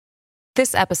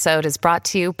This episode is brought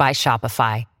to you by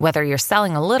Shopify. Whether you're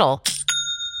selling a little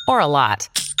or a lot,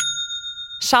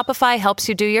 Shopify helps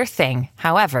you do your thing,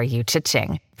 however you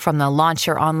cha-ching. From the launch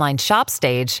your online shop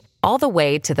stage, all the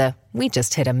way to the we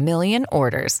just hit 1 million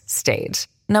orders stage.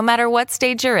 No matter what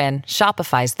stage you're in,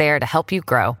 Shopify's there to help you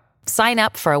grow. Sign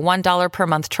up for a $1 per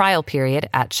month trial period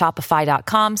at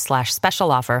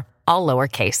shopify.com/special offer, all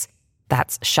lowercase.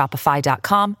 That's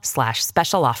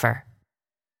shopify.com/special offer.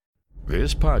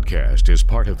 This podcast is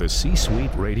part of the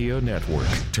C-Suite Radio Network,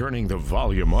 turning the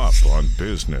volume up on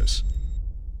business.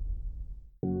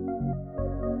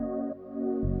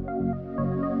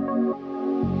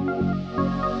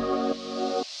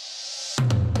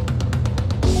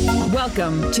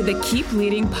 Welcome to the Keep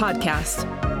Leading Podcast,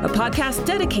 a podcast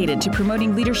dedicated to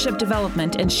promoting leadership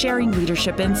development and sharing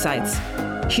leadership insights.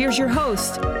 Here's your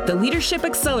host, the Leadership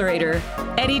Accelerator,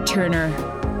 Eddie Turner.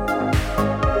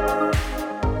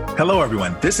 Hello,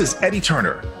 everyone. This is Eddie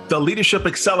Turner, the Leadership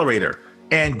Accelerator,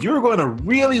 and you're going to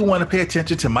really want to pay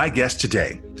attention to my guest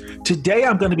today. Today,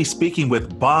 I'm going to be speaking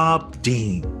with Bob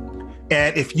Dean.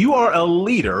 And if you are a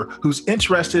leader who's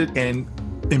interested in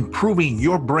improving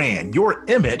your brand, your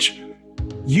image,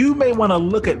 you may want to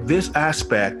look at this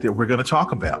aspect that we're going to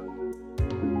talk about.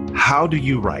 How do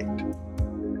you write?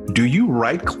 Do you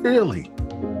write clearly?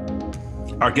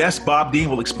 Our guest, Bob Dean,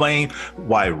 will explain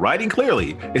why writing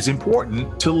clearly is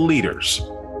important to leaders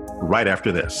right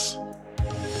after this.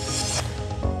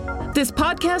 This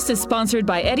podcast is sponsored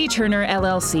by Eddie Turner,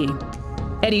 LLC.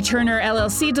 Eddie Turner,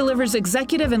 LLC delivers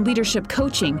executive and leadership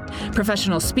coaching,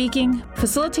 professional speaking,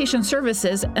 facilitation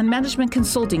services, and management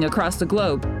consulting across the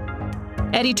globe.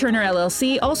 Eddie Turner,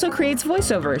 LLC also creates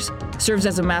voiceovers, serves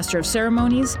as a master of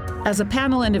ceremonies, as a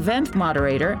panel and event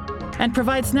moderator, and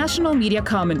provides national media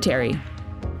commentary.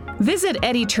 Visit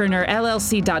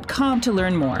eddieturnerllc.com to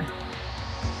learn more.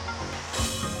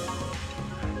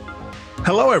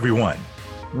 Hello, everyone.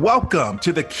 Welcome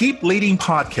to the Keep Leading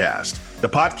Podcast, the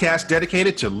podcast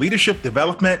dedicated to leadership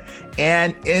development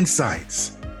and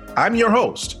insights. I'm your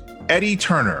host, Eddie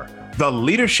Turner, the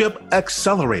Leadership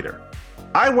Accelerator.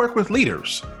 I work with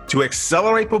leaders to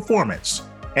accelerate performance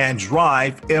and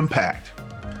drive impact.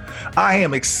 I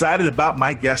am excited about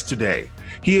my guest today.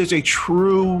 He is a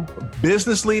true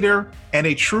business leader and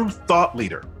a true thought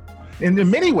leader. And in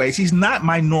many ways, he's not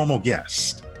my normal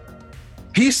guest.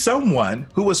 He's someone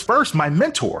who was first my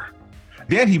mentor.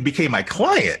 Then he became my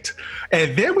client,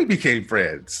 and then we became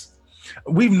friends.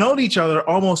 We've known each other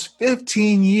almost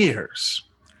 15 years.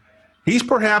 He's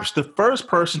perhaps the first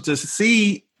person to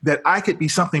see that I could be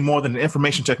something more than an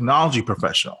information technology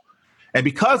professional. And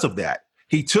because of that,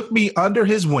 he took me under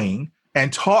his wing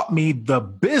and taught me the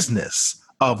business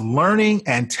of learning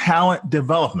and talent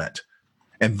development,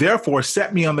 and therefore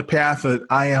set me on the path that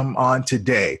I am on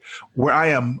today, where I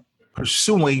am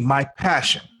pursuing my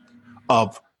passion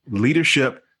of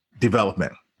leadership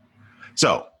development.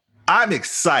 So I'm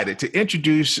excited to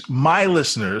introduce my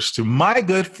listeners to my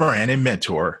good friend and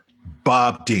mentor,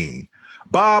 Bob Dean.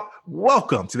 Bob,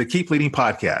 welcome to the Keep Leading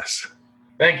Podcast.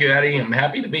 Thank you, Eddie. I'm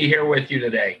happy to be here with you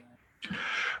today.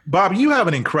 Bob, you have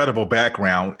an incredible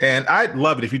background, and I'd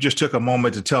love it if you just took a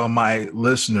moment to tell my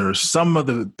listeners some of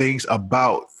the things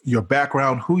about your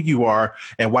background, who you are,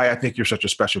 and why I think you're such a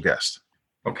special guest.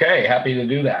 Okay, happy to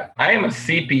do that. I am a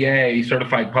CPA,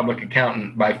 certified public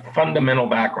accountant, by fundamental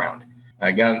background.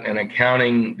 I got an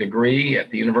accounting degree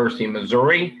at the University of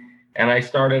Missouri, and I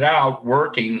started out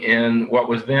working in what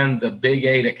was then the Big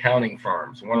 8 accounting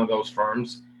firms, one of those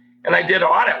firms. And I did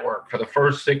audit work for the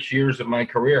first 6 years of my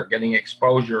career, getting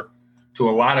exposure to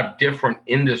a lot of different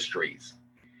industries.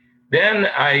 Then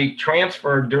I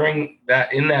transferred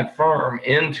in that firm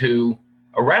into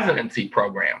a residency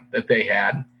program that they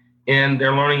had in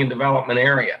their learning and development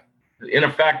area. In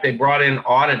effect, they brought in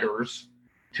auditors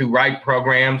to write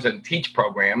programs and teach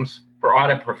programs for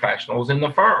audit professionals in the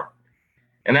firm.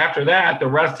 And after that, the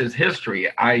rest is history.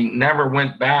 I never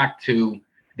went back to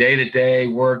day-to-day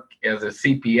work as a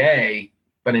CPA,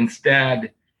 but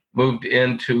instead moved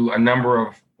into a number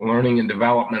of learning and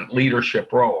development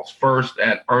leadership roles. First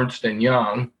at Ernst &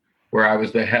 Young, where I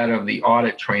was the head of the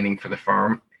audit training for the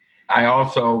firm. I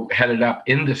also headed up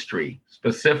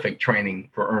industry-specific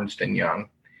training for Ernst & Young.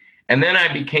 And then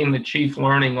I became the chief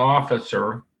learning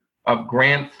officer of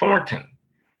Grant Thornton,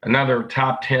 another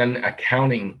top 10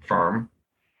 accounting firm.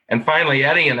 And finally,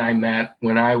 Eddie and I met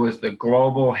when I was the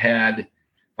global head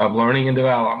of learning and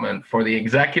development for the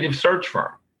executive search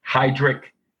firm, Heidrick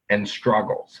 &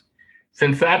 Struggles.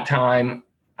 Since that time,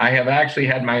 I have actually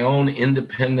had my own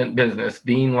independent business,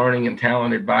 Dean Learning and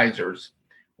Talent Advisors,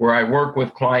 where I work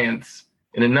with clients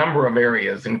in a number of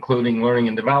areas, including learning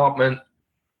and development,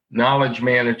 knowledge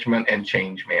management, and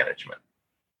change management.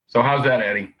 So how's that,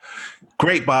 Eddie?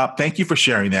 Great, Bob. Thank you for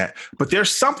sharing that. But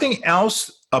there's something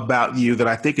else about you that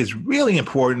I think is really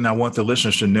important and I want the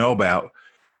listeners to know about.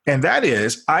 And that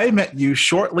is, I met you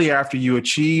shortly after you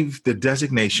achieved the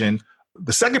designation,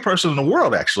 the second person in the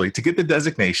world, actually, to get the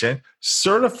designation,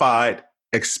 Certified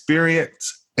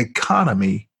Experience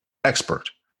Economy Expert.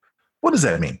 What does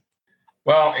that mean?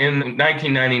 Well, in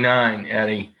 1999,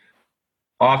 Eddie,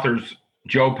 authors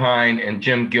Joe Pine and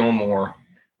Jim Gilmore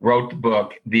wrote the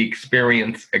book, The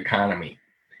Experience Economy.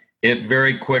 It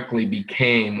very quickly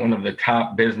became one of the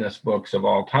top business books of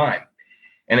all time.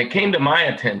 And it came to my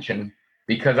attention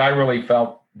because I really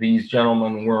felt these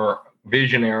gentlemen were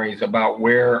visionaries about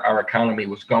where our economy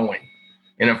was going.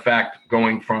 In effect,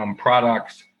 going from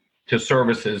products to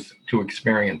services to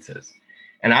experiences.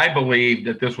 And I believe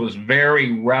that this was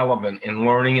very relevant in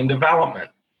learning and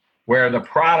development, where the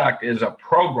product is a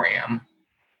program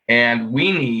and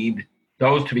we need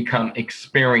those to become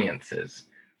experiences.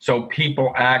 So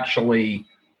people actually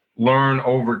learn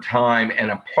over time and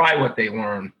apply what they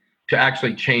learn to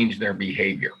actually change their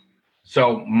behavior.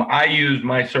 So I used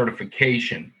my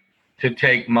certification to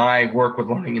take my work with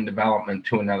learning and development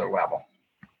to another level.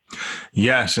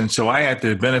 Yes. And so I had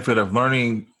the benefit of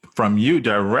learning from you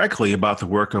directly about the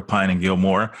work of Pine and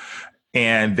Gilmore,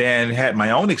 and then had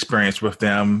my own experience with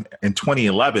them in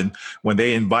 2011 when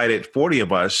they invited 40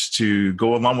 of us to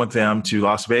go along with them to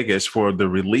Las Vegas for the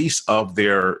release of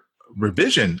their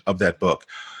revision of that book.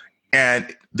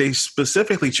 And they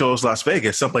specifically chose Las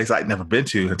Vegas, someplace I'd never been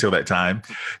to until that time,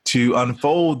 to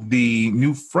unfold the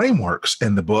new frameworks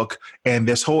in the book and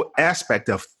this whole aspect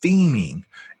of theming.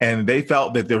 And they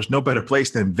felt that there was no better place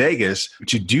than Vegas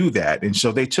to do that. And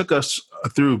so they took us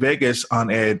through Vegas on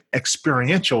an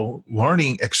experiential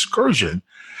learning excursion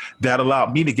that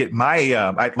allowed me to get my,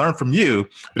 I learned from you,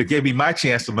 but it gave me my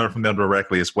chance to learn from them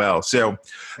directly as well. So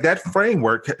that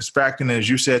framework is factoring in, as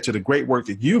you said, to the great work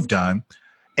that you've done.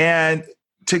 And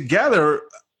together,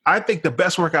 I think the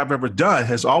best work I've ever done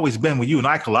has always been when you and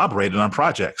I collaborated on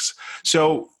projects.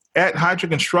 So at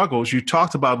Heidrick & Struggles, you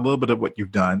talked about a little bit of what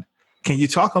you've done. Can you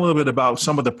talk a little bit about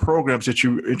some of the programs that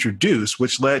you introduced,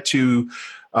 which led to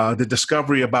the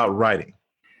discovery about writing?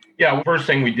 Yeah, the first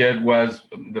thing we did was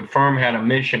the firm had a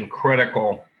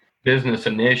mission-critical business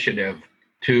initiative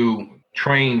to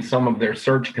train some of their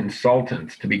search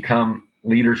consultants to become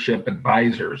leadership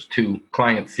advisors to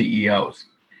client CEOs.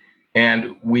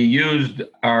 And we used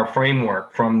our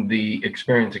framework from the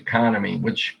experience economy,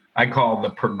 which I call the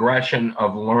progression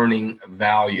of learning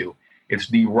value. It's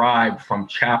derived from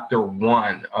chapter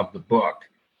 1 of the book.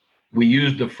 We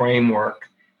used the framework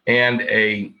and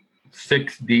a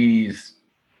 6Ds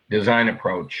design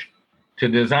approach to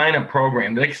design a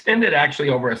program that extended actually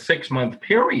over a 6-month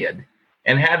period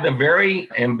and had the very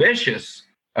ambitious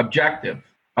objective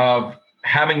of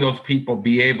having those people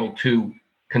be able to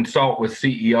consult with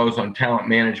CEOs on talent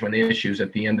management issues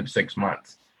at the end of 6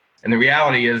 months. And the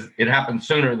reality is it happened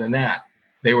sooner than that.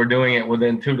 They were doing it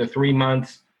within 2 to 3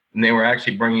 months, and they were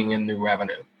actually bringing in new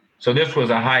revenue. So this was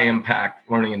a high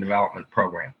impact learning and development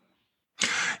program.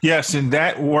 Yes, and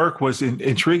that work was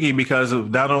intriguing because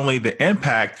of not only the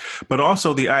impact, but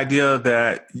also the idea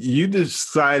that you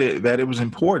decided that it was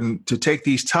important to take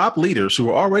these top leaders who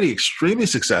were already extremely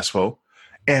successful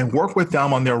and work with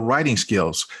them on their writing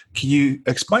skills. Can you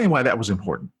explain why that was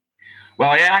important?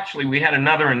 Well, we had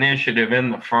another initiative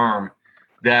in the firm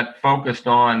that focused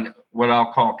on what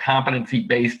I'll call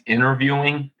competency-based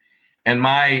interviewing. And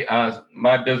my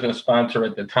business sponsor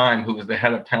at the time, who was the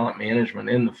head of talent management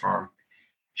in the firm,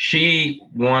 she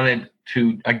wanted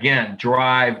to, again,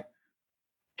 drive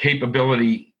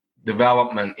capability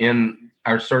development in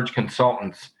our search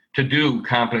consultants to do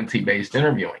competency-based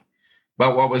interviewing.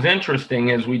 But what was interesting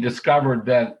is we discovered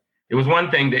that it was one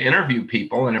thing to interview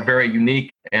people in a very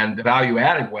unique and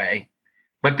value-added way,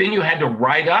 but then you had to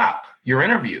write up your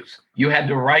interviews. You had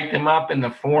to write them up in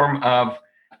the form of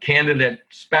candidate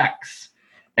specs.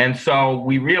 And so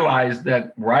we realized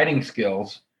that writing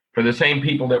skills for the same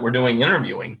people that were doing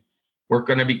interviewing were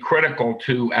going to be critical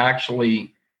to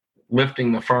actually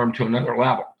lifting the firm to another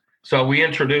level. So we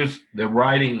introduced the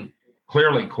Writing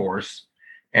Clearly course,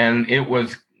 and it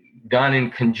was done in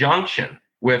conjunction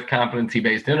with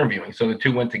competency-based interviewing. So the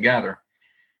two went together.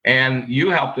 And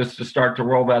you helped us to start to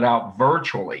roll that out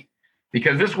virtually,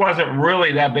 because this wasn't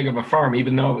really that big of a firm,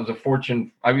 even though it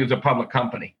was a public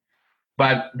company.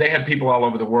 But they had people all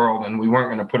over the world, and we weren't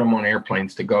going to put them on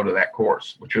airplanes to go to that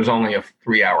course, which was only a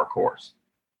 3-hour course.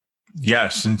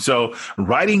 Yes. And so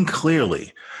writing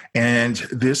clearly, and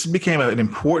this became an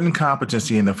important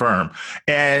competency in the firm.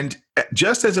 And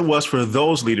just as it was for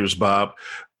those leaders, Bob,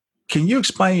 Can you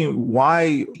explain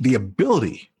why the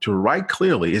ability to write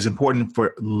clearly is important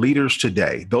for leaders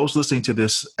today, those listening to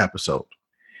this episode?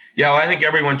 Yeah, well, I think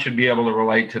everyone should be able to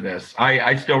relate to this.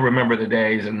 I still remember the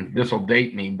days, and this will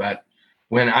date me, but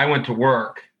when I went to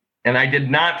work and I did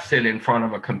not sit in front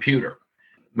of a computer.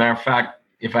 Matter of fact,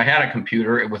 if I had a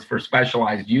computer, it was for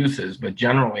specialized uses, but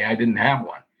generally I didn't have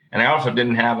one. And I also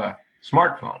didn't have a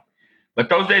smartphone. But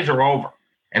those days are over.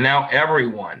 And now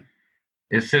everyone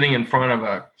is sitting in front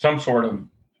of some sort of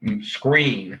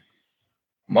screen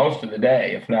most of the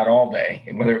day, if not all day,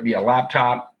 whether it be a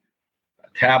laptop,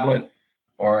 a tablet,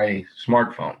 or a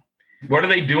smartphone. What are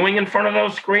they doing in front of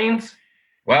those screens?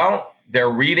 Well, they're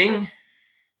reading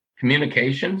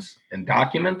communications and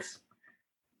documents,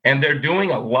 and they're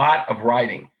doing a lot of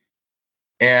writing.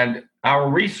 And our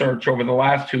research over the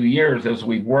last 2 years, as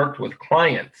we've worked with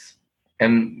clients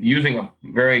and using a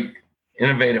very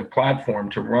innovative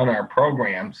platform to run our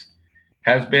programs,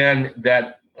 has been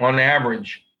that on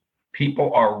average,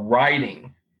 people are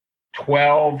writing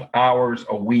 12 hours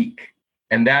a week.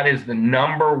 And that is the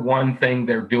number one thing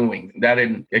they're doing. That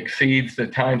exceeds the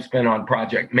time spent on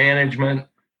project management,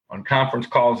 on conference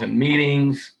calls and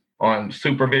meetings, on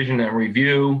supervision and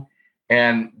review.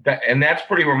 And that's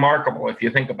pretty remarkable if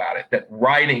you think about it, that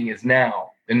writing is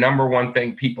now the number one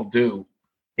thing people do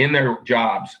in their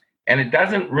jobs. And it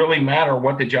doesn't really matter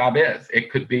what the job is. It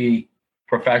could be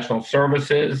professional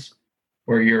services,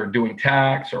 where you're doing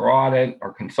tax or audit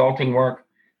or consulting work,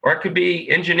 or it could be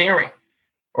engineering,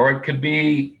 or it could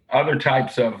be other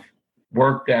types of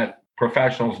work that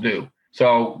professionals do.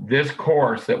 So this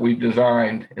course that we've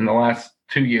designed in the last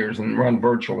 2 years and run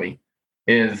virtually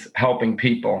is helping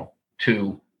people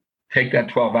to take that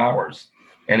 12 hours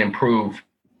and improve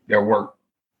their work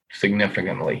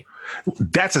significantly.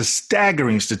 That's a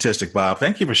staggering statistic, Bob.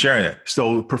 Thank you for sharing it.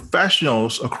 So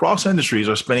professionals across industries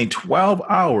are spending 12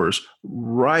 hours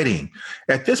writing.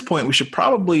 At this point, we should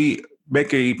probably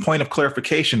make a point of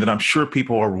clarification that I'm sure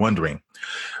people are wondering.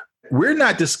 We're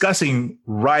not discussing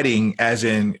writing as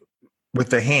in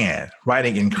with the hand,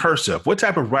 writing in cursive. What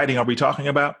type of writing are we talking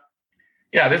about?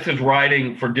 Yeah, this is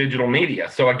writing for digital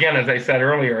media. So again, as I said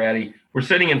earlier, Eddie, we're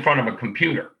sitting in front of a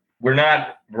computer. We're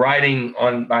not writing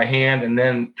by hand and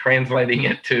then translating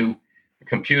it to a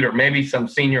computer. Maybe some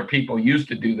senior people used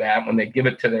to do that when they give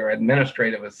it to their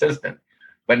administrative assistant.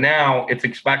 But now it's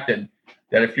expected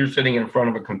that if you're sitting in front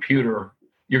of a computer,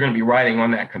 you're going to be writing on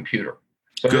that computer.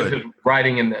 So Good. This is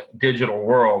writing in the digital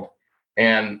world,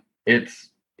 and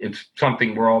it's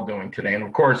something we're all doing today. And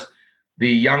of course, the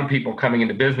young people coming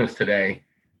into business today,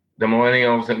 the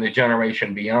millennials and the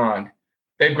generation beyond,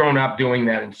 they've grown up doing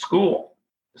that in school.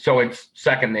 So it's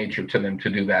second nature to them to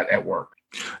do that at work.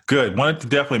 Good. Wanted to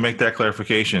definitely make that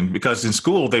clarification, because in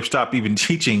school, they've stopped even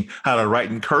teaching how to write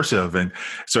in cursive. And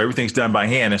so everything's done by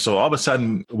hand. And so all of a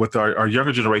sudden, with our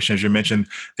younger generation, as you mentioned,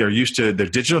 they're used to their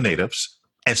digital natives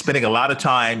and spending a lot of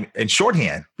time in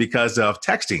shorthand because of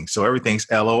texting. So everything's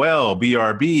LOL,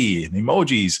 BRB, and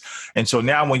emojis. And so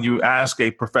now when you ask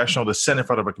a professional to sit in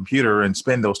front of a computer and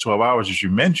spend those 12 hours, as you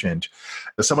mentioned,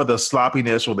 some of the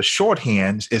sloppiness or the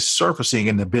shorthand is surfacing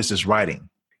in the business writing.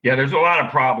 Yeah, there's a lot of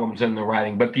problems in the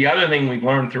writing. But the other thing we've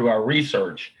learned through our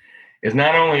research is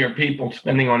not only are people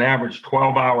spending on average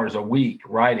 12 hours a week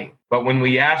writing, but when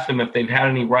we ask them if they've had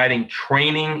any writing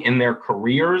training in their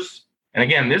careers, and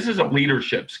again, this is a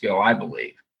leadership skill, I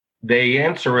believe. The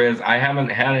answer is, I haven't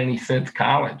had any since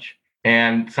college,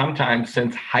 and sometimes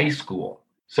since high school.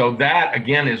 So that,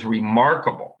 again, is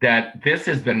remarkable that this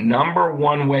is the number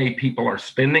one way people are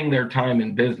spending their time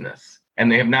in business,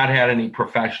 and they have not had any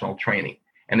professional training.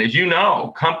 And as you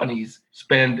know, companies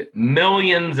spend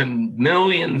millions and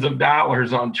millions of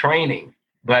dollars on training,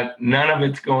 but none of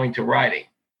it's going to writing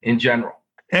in general.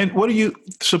 And what do you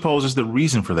suppose is the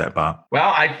reason for that, Bob?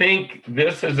 Well, I think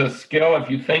this is a skill, if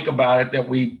you think about it, that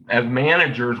we, as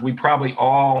managers, we probably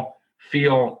all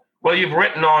feel, well, you've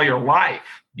written all your life.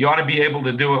 You ought to be able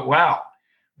to do it well.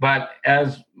 But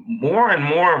as more and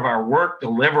more of our work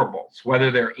deliverables,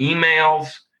 whether they're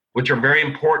emails, which are very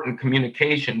important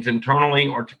communications internally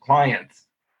or to clients,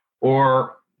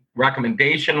 or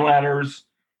recommendation letters,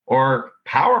 or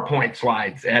PowerPoint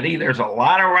slides, Eddie. There's a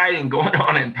lot of writing going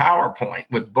on in PowerPoint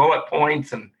with bullet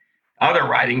points and other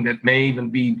writing that may even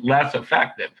be less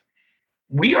effective.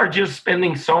 We are just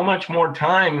spending so much more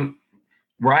time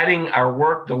writing our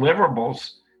work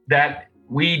deliverables that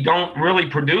we don't really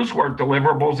produce work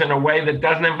deliverables in a way that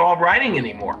doesn't involve writing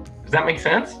anymore. Does that make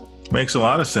sense? Makes a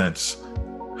lot of sense.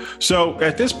 So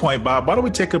at this point, Bob, why don't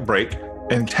we take a break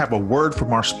and have a word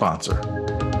from our sponsor?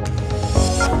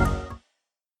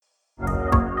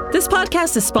 This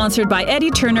podcast is sponsored by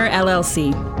Eddie Turner,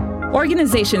 LLC.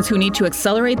 Organizations who need to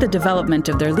accelerate the development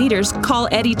of their leaders call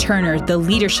Eddie Turner the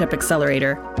Leadership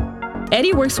Accelerator.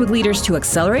 Eddie works with leaders to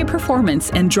accelerate performance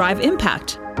and drive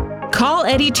impact. Call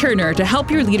Eddie Turner to help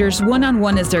your leaders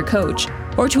one-on-one as their coach,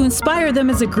 or to inspire them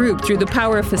as a group through the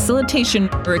power of facilitation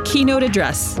or a keynote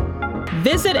address.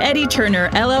 Visit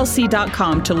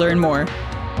EddieTurnerLLC.com to learn more.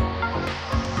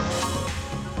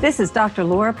 This is Dr.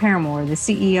 Laura Paramore, the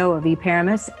CEO of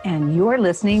eParamus, and you're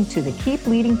listening to the Keep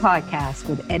Leading podcast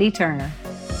with Eddie Turner.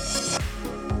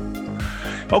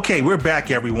 Okay, we're back,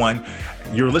 everyone.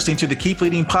 You're listening to the Keep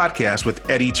Leading podcast with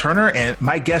Eddie Turner, and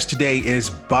my guest today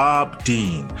is Bob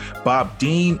Dean. Bob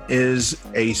Dean is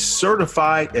a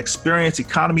certified experience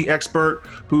economy expert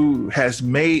who has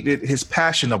made it his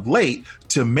passion of late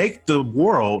to make the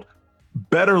world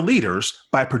better leaders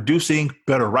by producing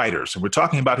better writers. And we're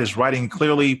talking about his Writing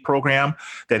Clearly program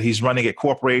that he's running at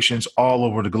corporations all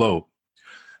over the globe.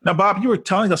 Now, Bob, you were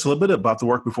telling us a little bit about the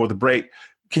work before the break.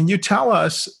 Can you tell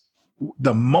us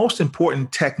the most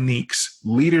important techniques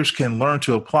leaders can learn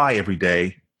to apply every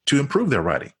day to improve their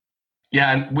writing?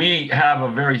 Yeah, and we have a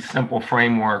very simple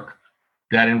framework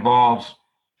that involves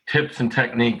tips and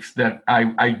techniques that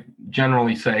I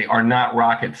generally say are not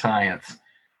rocket science.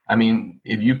 I mean,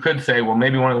 if you could say, well,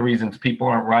 maybe one of the reasons people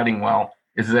aren't writing well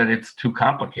is that it's too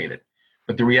complicated.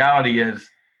 But the reality is,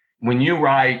 when you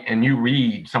write and you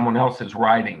read someone else's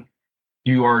writing,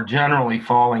 you are generally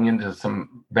falling into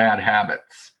some bad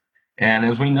habits. And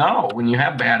as we know, when you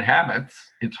have bad habits,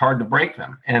 it's hard to break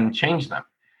them and change them.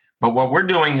 But what we're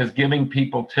doing is giving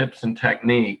people tips and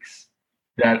techniques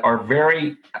that are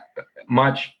very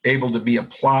much able to be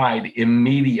applied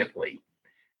immediately.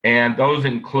 And those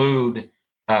include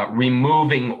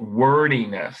removing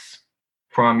wordiness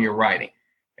from your writing.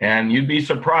 And you'd be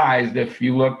surprised if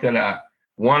you looked at a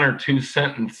 1 or 2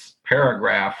 sentence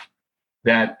paragraph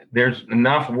that there's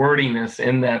enough wordiness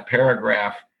in that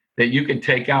paragraph that you could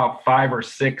take out 5 or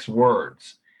 6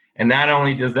 words. And not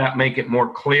only does that make it more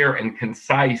clear and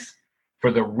concise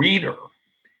for the reader,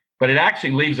 but it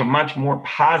actually leaves a much more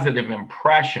positive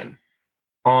impression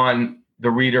on the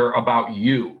reader about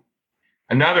you.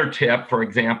 Another tip, for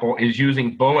example, is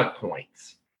using bullet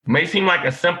points. It may seem like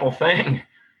a simple thing,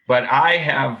 but I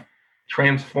have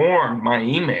transformed my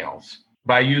emails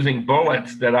by using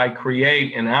bullets that I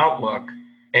create in Outlook.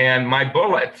 And my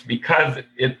bullets, because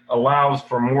it allows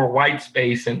for more white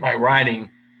space in my writing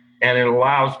and it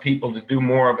allows people to do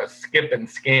more of a skip and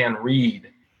scan read,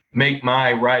 make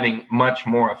my writing much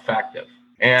more effective.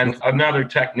 And another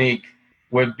technique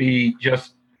would be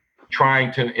just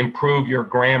trying to improve your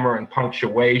grammar and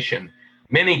punctuation.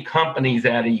 Many companies,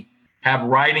 Eddie, have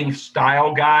writing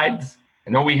style guides.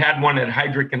 I know we had one at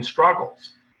Heidrick and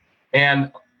Struggles.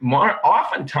 And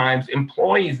oftentimes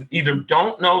employees either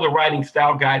don't know the writing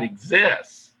style guide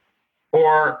exists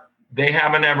or they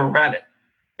haven't ever read it.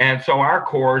 And so our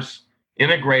course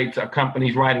integrates a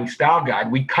company's writing style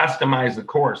guide. We customize the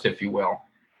course, if you will,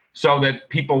 so that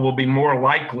people will be more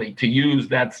likely to use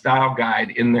that style guide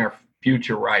in their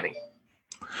future writing.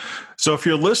 So if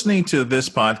you're listening to this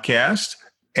podcast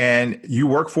and you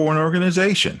work for an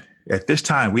organization, at this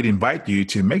time, we'd invite you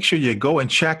to make sure you go and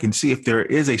check and see if there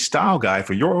is a style guide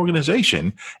for your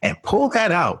organization and pull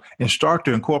that out and start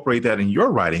to incorporate that in your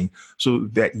writing so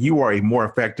that you are a more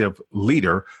effective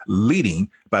leader, leading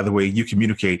by the way you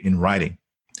communicate in writing.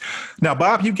 Now,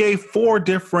 Bob, you gave 4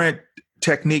 different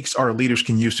techniques our leaders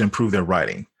can use to improve their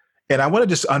writing. And I want to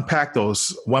just unpack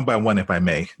those one by one, if I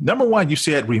may. Number 1, you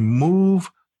said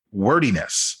remove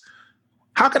wordiness.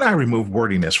 How can I remove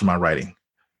wordiness from my writing?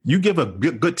 You give a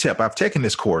good tip. I've taken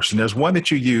this course, and there's one that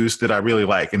you use that I really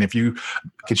like. And if you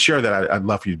could share that, I'd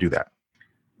love for you to do that.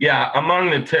 Yeah, among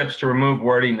the tips to remove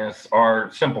wordiness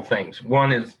are simple things.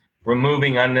 One is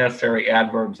removing unnecessary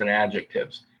adverbs and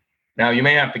adjectives. Now, you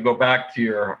may have to go back to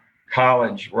your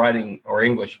college writing or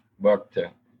English book to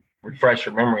refresh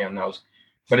your memory on those.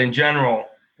 But in general,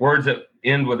 words that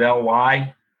end with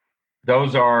ly,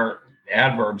 those are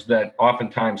adverbs that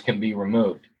oftentimes can be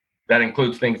removed. That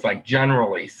includes things like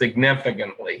generally,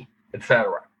 significantly,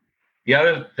 etc. The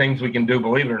other things we can do,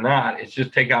 believe it or not, is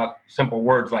just take out simple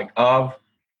words like of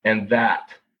and that.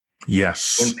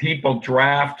 Yes. When people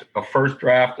draft a first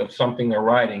draft of something they're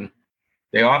writing,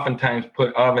 they oftentimes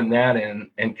put of and that in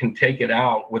and can take it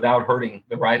out without hurting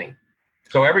the writing.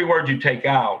 So every word you take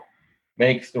out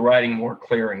makes the writing more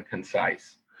clear and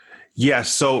concise.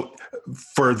 Yes. So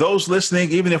for those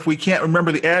listening, even if we can't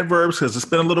remember the adverbs, because it's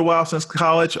been a little while since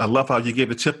college, I love how you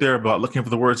gave a tip there about looking for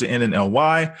the words that end in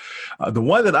ly. The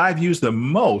one that I've used the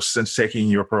most since taking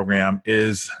your program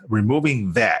is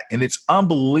removing that. And it's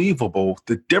unbelievable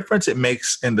the difference it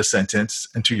makes in the sentence.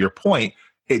 And to your point,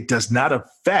 it does not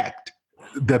affect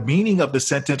the meaning of the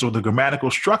sentence or the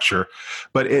grammatical structure,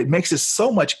 but it makes it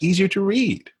so much easier to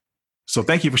read. So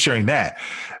thank you for sharing that.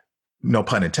 No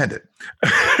pun intended.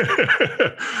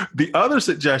 The other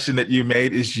suggestion that you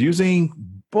made is using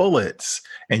bullets.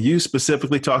 And you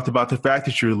specifically talked about the fact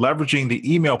that you're leveraging the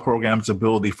email program's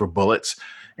ability for bullets.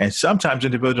 And sometimes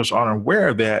individuals aren't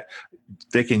aware that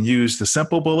they can use the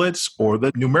simple bullets or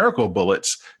the numerical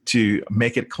bullets to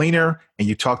make it cleaner. And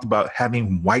you talked about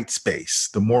having white space.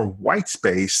 The more white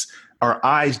space, our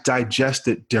eyes digest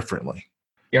it differently.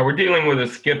 Yeah, we're dealing with a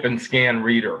skip and scan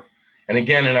reader. And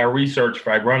again, in our research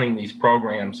by running these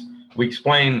programs, we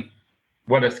explain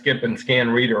what a skip and scan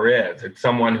reader is. It's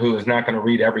someone who is not going to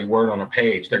read every word on a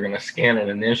page. They're going to scan it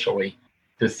initially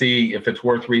to see if it's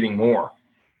worth reading more.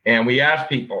 And we ask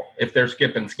people if they're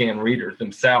skip and scan readers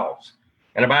themselves.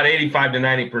 And about 85 to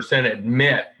 90%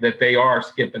 admit that they are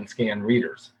skip and scan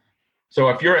readers. So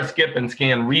if you're a skip and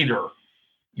scan reader,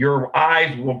 your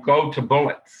eyes will go to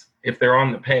bullets if they're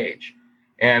on the page.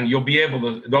 And you'll be able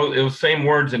to, those same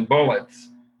words in bullets,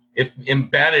 if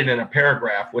embedded in a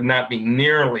paragraph, would not be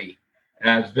nearly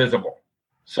as visible.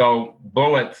 So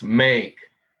bullets make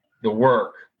the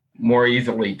work more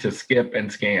easily to skip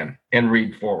and scan and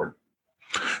read forward.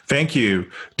 Thank you.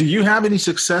 Do you have any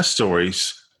success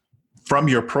stories from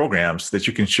your programs that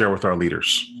you can share with our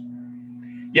leaders?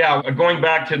 Yeah, going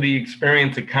back to the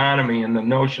experience economy and the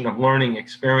notion of learning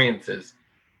experiences,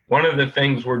 one of the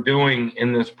things we're doing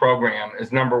in this program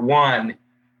is, number one,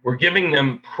 we're giving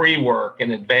them pre-work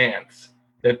in advance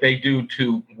that they do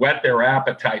to whet their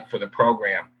appetite for the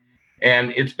program.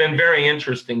 And it's been very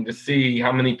interesting to see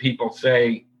how many people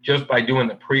say, just by doing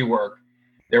the pre-work,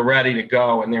 they're ready to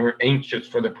go and they're anxious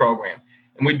for the program.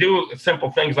 And we do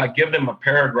simple things like give them a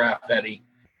paragraph, Eddie,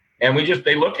 and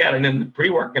they look at it in the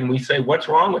pre-work and we say, what's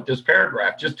wrong with this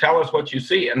paragraph? Just tell us what you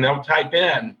see. And they'll type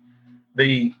in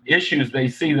the issues they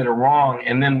see that are wrong,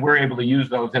 and then we're able to use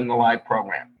those in the live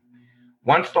program.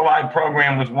 Once the live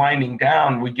program was winding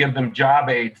down, we give them job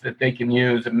aids that they can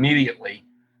use immediately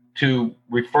to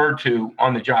refer to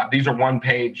on the job. These are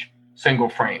one-page single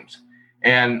frames.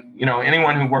 And,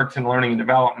 anyone who works in learning and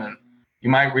development, you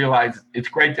might realize it's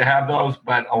great to have those,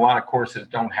 but a lot of courses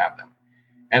don't have them.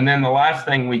 And then the last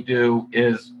thing we do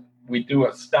is we do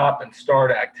a stop and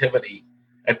start activity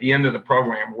at the end of the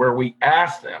program where we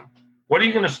ask them, what are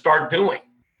you going to start doing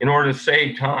in order to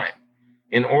save time,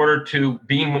 in order to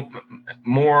be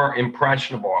more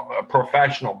impressionable,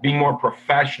 be more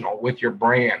professional with your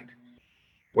brand?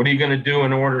 What are you going to do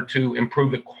in order to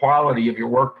improve the quality of your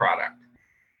work product?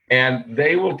 And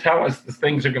they will tell us the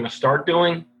things they're going to start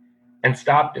doing and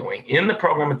stop doing in the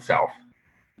program itself.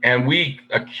 And we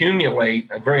accumulate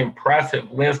a very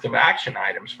impressive list of action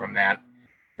items from that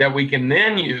we can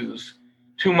then use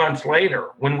 2 months later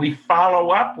when we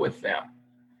follow up with them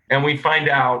and we find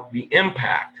out the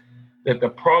impact that the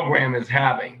program is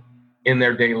having in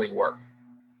their daily work.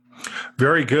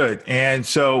 Very good. And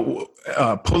so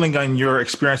pulling on your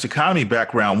experience economy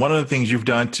background, one of the things you've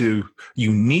done to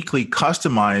uniquely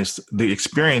customize the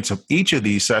experience of each of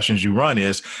these sessions you run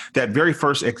is that very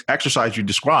first exercise you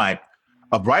described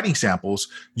of writing samples,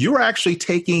 you're actually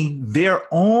taking their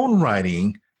own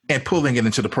writing and pulling it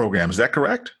into the program. Is that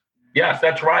correct? Yes,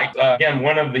 that's right. Again,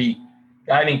 one of the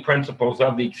guiding principles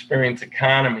of the experience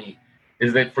economy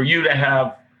is that for you to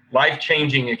have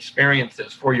life-changing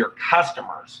experiences for your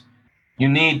customers, you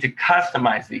need to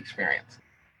customize the experience.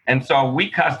 And so we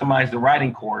customize the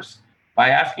writing course by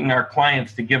asking our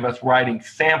clients to give us writing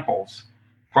samples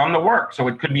from the work. So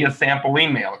it could be a sample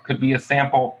email. It could be a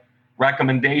sample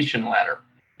recommendation letter.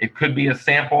 It could be a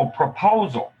sample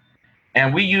proposal.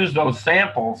 And we use those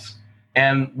samples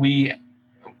and we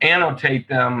annotate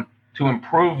them to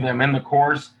improve them in the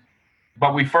course.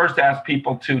 But we first ask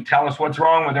people to tell us what's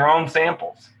wrong with their own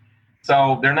samples.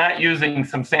 So they're not using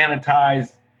some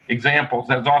sanitized examples,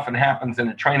 as often happens in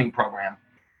a training program.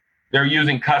 They're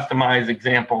using customized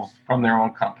examples from their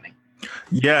own company.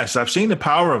 Yes, I've seen the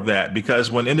power of that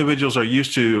because when individuals are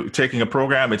used to taking a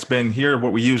program, it's been here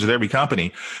what we use at every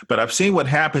company. But I've seen what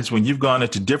happens when you've gone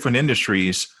into different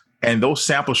industries and those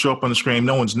samples show up on the screen,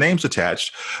 no one's name's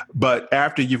attached. But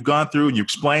after you've gone through and you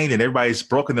explained and everybody's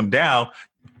broken them down,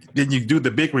 then you do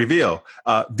the big reveal.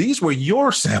 These were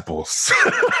your samples.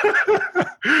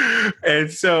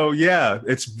 And so, yeah,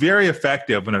 it's very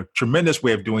effective and a tremendous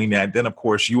way of doing that. Then, of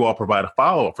course, you all provide a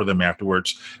follow-up for them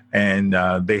afterwards, and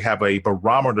they have a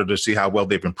barometer to see how well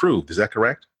they've improved. Is that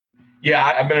correct? Yeah,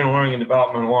 I've been in learning and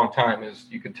development a long time, as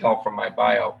you could tell from my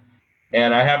bio.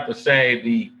 And I have to say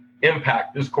the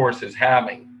impact this course is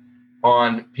having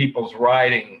on people's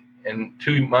writing, and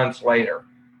 2 months later,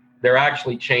 they're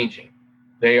actually changing.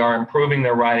 They are improving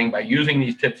their writing by using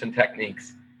these tips and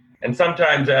techniques. And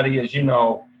sometimes, Eddie, as you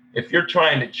know, if you're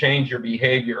trying to change your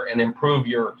behavior and improve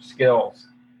your skills,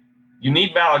 you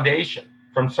need validation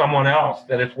from someone else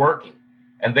that it's working.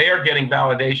 And they are getting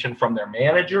validation from their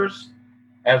managers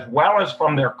as well as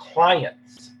from their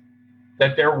clients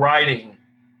that their writing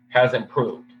has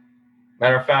improved.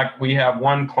 Matter of fact, we have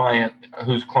one client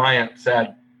whose client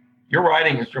said, "Your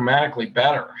writing is dramatically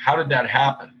better. How did that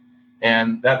happen?"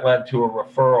 And that led to a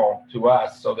referral to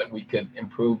us so that we could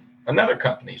improve another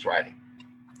company's writing.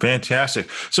 Fantastic.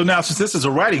 So now, since this is a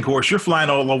writing course, you're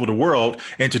flying all over the world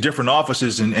into different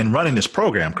offices and running this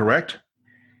program, correct?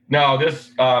 No,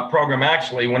 this program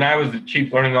actually, when I was the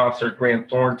Chief Learning Officer at Grant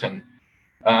Thornton,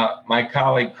 my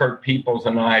colleague Kurt Peoples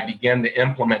and I began to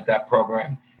implement that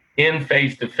program in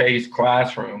face-to-face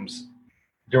classrooms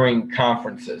during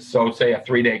conferences. So say a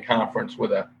 3-day conference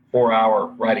with a 4-hour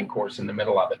writing course in the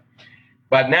middle of it.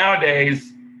 But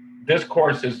nowadays, this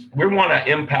course we want to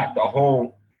impact the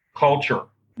whole culture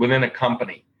within a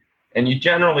company. And you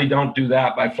generally don't do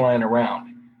that by flying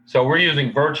around. So we're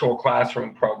using virtual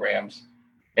classroom programs.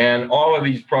 And all of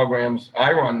these programs,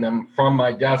 I run them from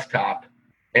my desktop,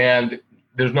 and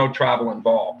there's no travel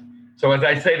involved. So as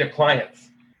I say to clients,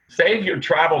 save your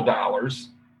travel dollars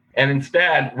and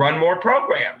instead run more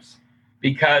programs,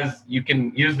 because you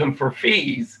can use them for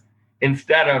fees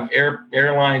instead of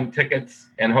airline tickets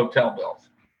and hotel bills.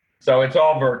 So it's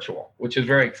all virtual, which is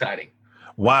very exciting.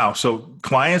 Wow. So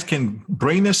clients can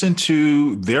bring this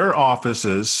into their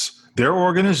offices, their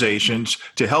organizations,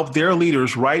 to help their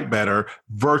leaders write better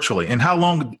virtually. And how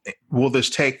long will this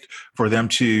take for them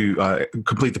to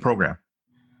complete the program?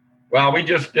 Well, we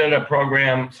just did a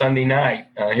program Sunday night.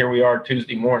 Here we are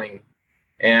Tuesday morning.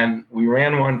 And we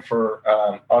ran one for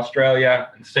Australia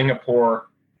and Singapore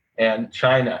and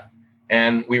China.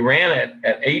 And we ran it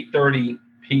at 8:30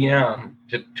 p.m.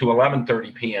 to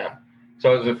 11:30 p.m.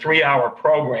 So it was a 3-hour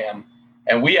program.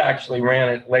 And we actually ran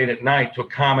it late at night to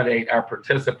accommodate our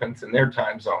participants in their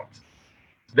time zones.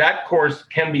 That course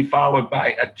can be followed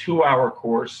by a 2-hour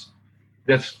course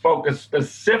that's focused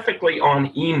specifically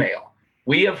on email.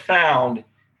 We have found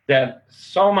that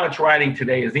so much writing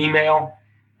today is email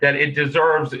that it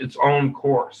deserves its own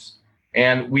course.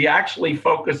 And we actually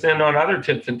focus in on other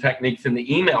tips and techniques in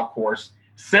the email course,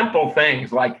 simple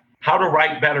things like how to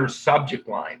write better subject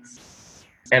lines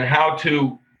and how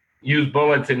to use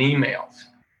bullets in emails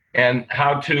and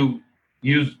how to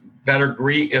use better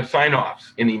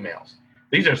sign-offs in emails.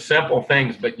 These are simple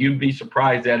things, but you'd be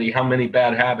surprised, Eddie, how many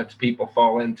bad habits people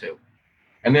fall into.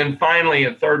 And then finally,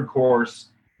 a third course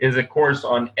is a course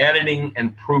on editing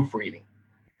and proofreading.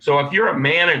 So if you're a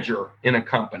manager in a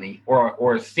company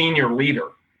or a senior leader,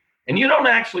 and you don't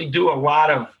actually do a lot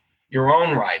of your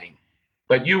own writing,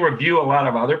 but you review a lot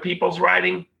of other people's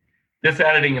writing, this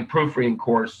editing and proofreading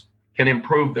course can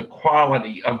improve the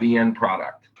quality of the end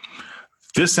product.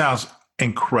 This sounds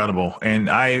incredible. And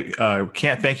I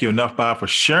can't thank you enough, Bob, for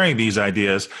sharing these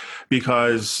ideas,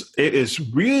 because it is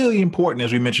really important,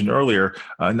 as we mentioned earlier,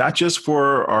 not just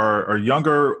for our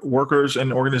younger workers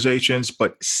and organizations,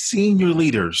 but senior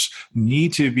leaders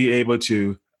need to be able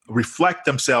to reflect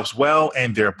themselves well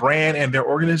and their brand and their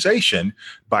organization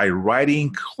by writing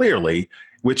clearly,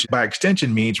 which by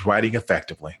extension means writing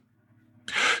effectively.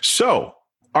 So,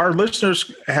 our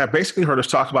listeners have basically heard us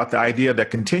talk about the idea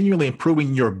that continually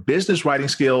improving your business writing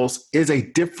skills is a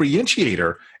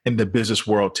differentiator in the business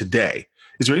world today.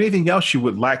 Is there anything else you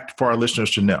would like for our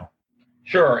listeners to know?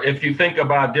 Sure. If you think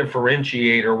about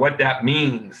differentiator, what that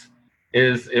means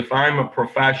is if I'm a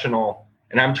professional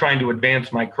and I'm trying to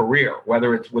advance my career,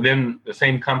 whether it's within the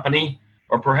same company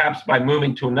or perhaps by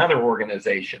moving to another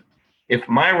organization, if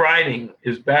my writing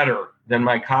is better than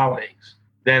my colleagues,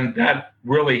 then that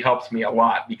really helps me a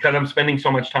lot because I'm spending so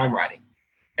much time writing.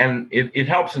 And it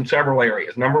helps in several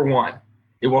areas. Number one,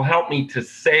 it will help me to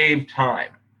save time.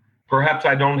 Perhaps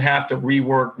I don't have to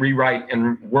rewrite,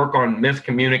 and work on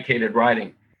miscommunicated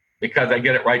writing because I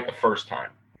get it right the first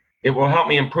time. It will help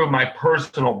me improve my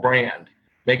personal brand,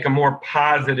 make a more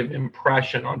positive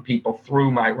impression on people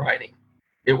through my writing.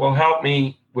 It will help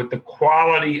me with the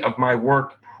quality of my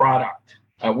work product.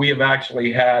 We have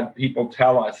actually had people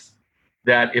tell us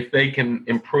that if they can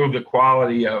improve the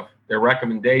quality of their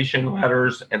recommendation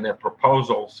letters and their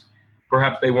proposals,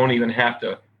 perhaps they won't even have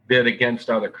to bid against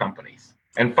other companies.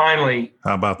 And finally,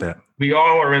 how about that? We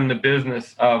all are in the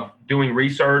business of doing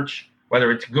research, whether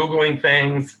it's Googling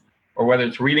things or whether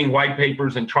it's reading white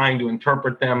papers and trying to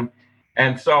interpret them.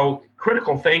 And so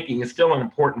critical thinking is still an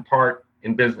important part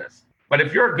in business. But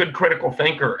if you're a good critical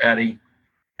thinker, Eddie,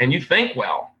 and you think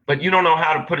well, but you don't know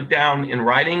how to put it down in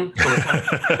writing, so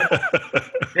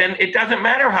then it doesn't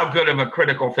matter how good of a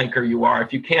critical thinker you are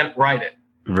if you can't write it.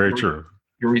 Very true.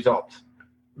 Your results.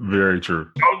 Very true.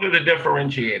 Those are the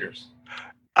differentiators.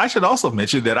 I should also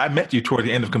mention that I met you toward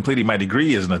the end of completing my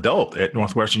degree as an adult at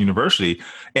Northwestern University.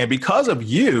 And because of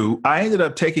you, I ended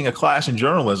up taking a class in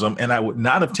journalism, and I would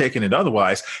not have taken it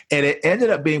otherwise. And it ended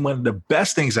up being one of the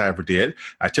best things I ever did.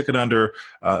 I took it under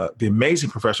the amazing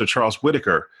Professor Charles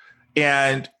Whitaker.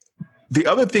 And the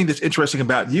other thing that's interesting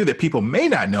about you that people may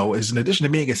not know is, in addition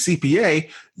to being a CPA,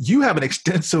 you have an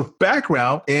extensive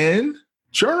background in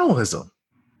journalism.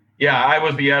 Yeah, I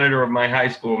was the editor of my high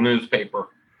school newspaper.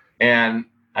 And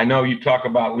I know you talk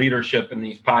about leadership in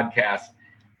these podcasts.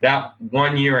 That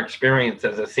 1 year experience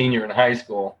as a senior in high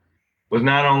school was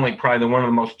not only probably one of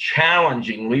the most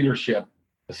challenging leadership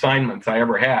assignments I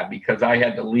ever had, because I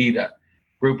had to lead a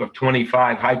group of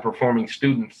 25 high-performing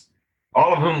students,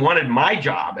 all of whom wanted my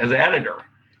job as editor.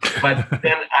 But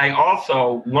then I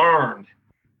also learned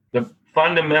the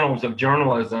fundamentals of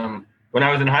journalism when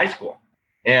I was in high school.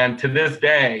 And to this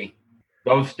day,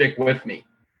 those stick with me.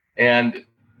 And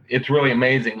it's really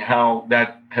amazing how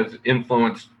that has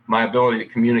influenced my ability to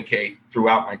communicate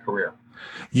throughout my career.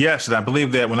 Yes, and I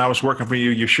believe that when I was working for you,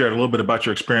 you shared a little bit about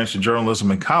your experience in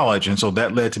journalism in college. And so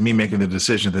that led to me making the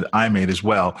decision that I made as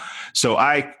well. So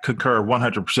I concur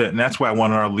 100%. And that's why I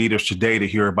want our leaders today to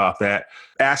hear about that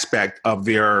aspect of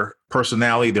their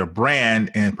personality, their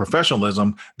brand, and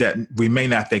professionalism that we may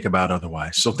not think about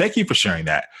otherwise. So thank you for sharing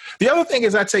that. The other thing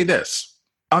is, I'd say this.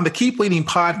 On the Keep Leading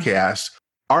podcast,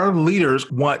 our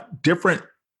leaders want different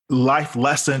life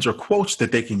lessons or quotes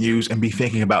that they can use and be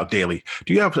thinking about daily.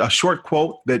 Do you have a short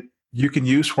quote that you can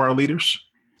use for our leaders?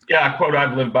 Yeah, a quote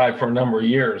I've lived by for a number of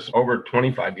years, over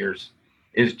 25 years,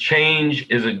 is change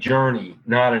is a journey,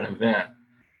 not an event.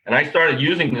 And I started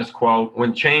using this quote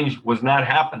when change was not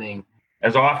happening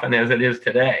as often as it is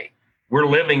today. We're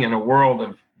living in a world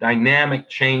of dynamic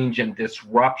change and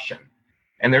disruption,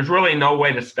 and there's really no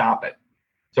way to stop it.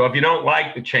 So if you don't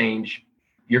like the change,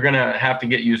 you're going to have to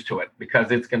get used to it because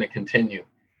it's going to continue.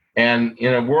 And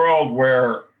in a world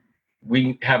where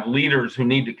we have leaders who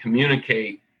need to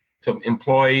communicate to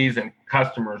employees and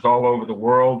customers all over the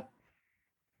world,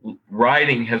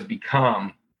 writing has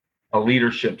become a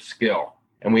leadership skill.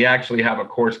 And we actually have a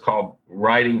course called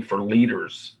Writing for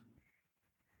Leaders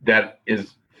that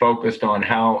is focused on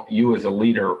how you as a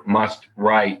leader must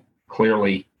write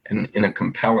clearly and in a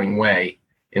compelling way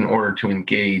in order to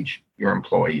engage your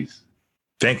employees.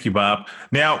 Thank you, Bob.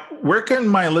 Now, where can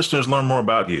my listeners learn more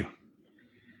about you?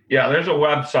 Yeah, there's a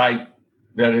website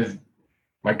that is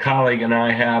my colleague and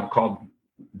I have called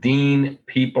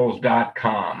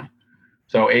deanpeoples.com.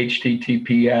 So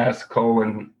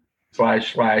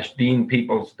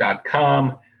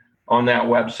https://deanpeoples.com. On that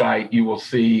website, you will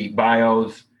see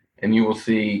bios and you will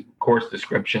see course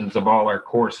descriptions of all our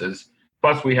courses.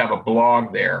 Plus, we have a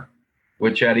blog there,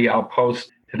 which, Eddie, I'll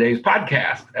post today's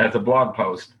podcast as a blog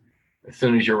post as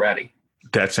soon as you're ready.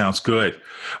 That sounds good.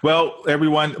 Well,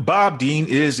 everyone, Bob Dean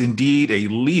is indeed a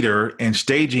leader in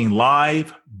staging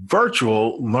live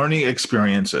virtual learning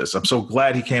experiences. I'm so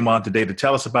glad he came on today to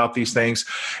tell us about these things.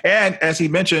 And as he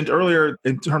mentioned earlier,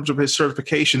 in terms of his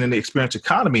certification in the experience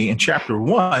economy, in Chapter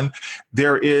 1,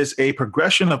 there is a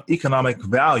progression of economic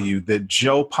value that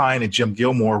Joe Pine and Jim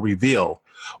Gilmore reveal.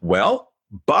 Well,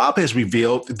 Bob has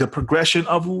revealed the progression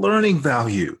of learning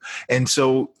value. And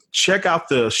so check out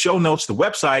the show notes, the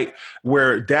website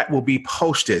where that will be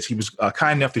posted. He was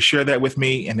kind enough to share that with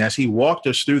me. And as he walked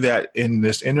us through that in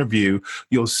this interview,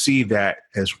 you'll see that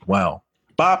as well.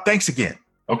 Bob, thanks again.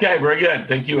 Okay, very good.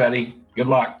 Thank you, Eddie. Good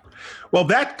luck. Well,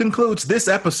 that concludes this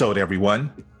episode,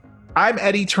 everyone. I'm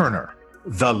Eddie Turner,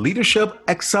 the Leadership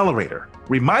Accelerator,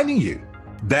 reminding you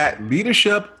that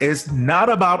leadership is not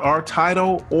about our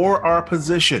title or our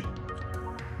position.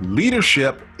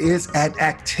 Leadership is an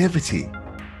activity.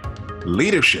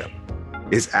 Leadership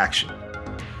is action.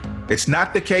 It's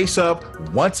not the case of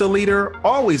once a leader,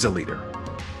 always a leader.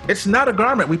 It's not a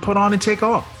garment we put on and take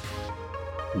off.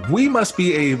 We must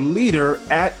be a leader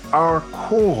at our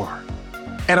core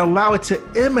and allow it to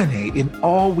emanate in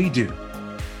all we do.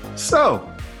 So,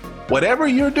 whatever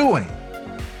you're doing,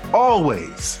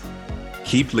 always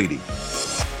keep leading.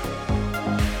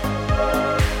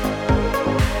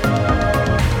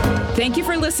 Thank you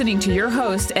for listening to your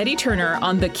host, Eddie Turner,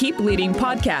 on the Keep Leading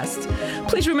podcast.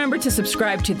 Please remember to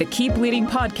subscribe to the Keep Leading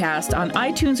podcast on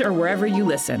iTunes or wherever you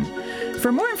listen.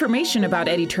 For more information about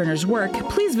Eddie Turner's work,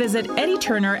 please visit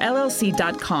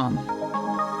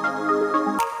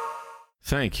eddieturnerllc.com.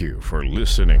 Thank you for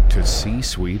listening to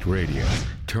C-Suite Radio,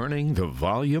 turning the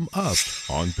volume up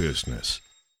on business.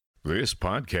 This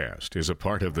podcast is a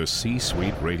part of the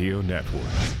C-Suite Radio Network.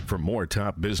 For more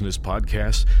top business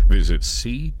podcasts, visit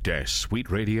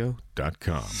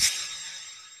c-suiteradio.com.